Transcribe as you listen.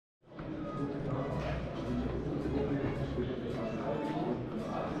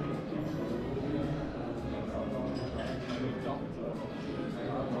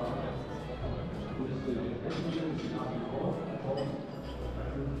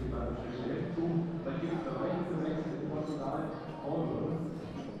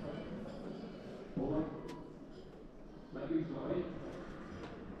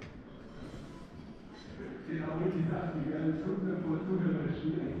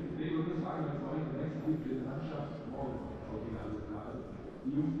original.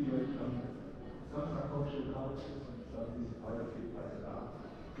 Die Jungs, die euch am Samstag vorgestellt haben, und dann diese Feierfähigkeit da.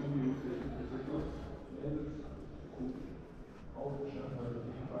 So die Jungs, die sind dort, meldet, gut, aufgestellt, also auf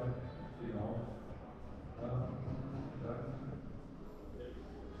jeden Fall, genau. Dann das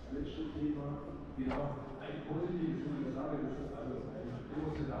letzte Thema, genau, ein positives, wie ich sage, das ist also ein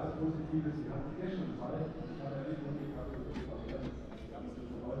emotional positives, wir hatten gestern Fall, ich habe ja nicht unbedingt gehabt, das ist auch ganz, ganz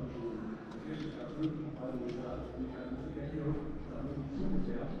neuen Schulen. Gestern gab es wirklich einen Fall, wo ich sage, ich kann nicht gehen, da haben wir die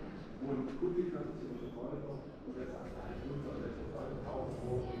zugefährt, wo ein Kunde hat sich unterfreut und der sagt, nein, ich muss das jetzt 1.000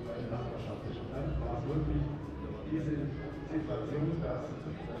 Euro in meine Nachbarschaft. Und dann war es wirklich diese Situation, dass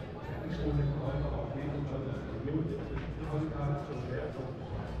der Anstromkäufer auf jeden Fall das Million Vollkart und der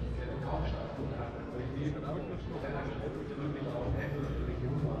Kaufstadt hat. Und ich gehe dann auch, der dann wirklich auch Händler in der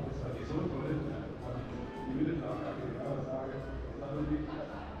Region war. Das war die so toll. Die würde ich auch genau sagen, das war wirklich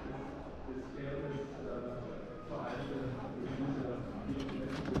das wäre das Verhalten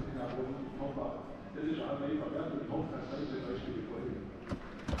dieser Koffer. Das ist einfach, ja, ich hoffe, dass heute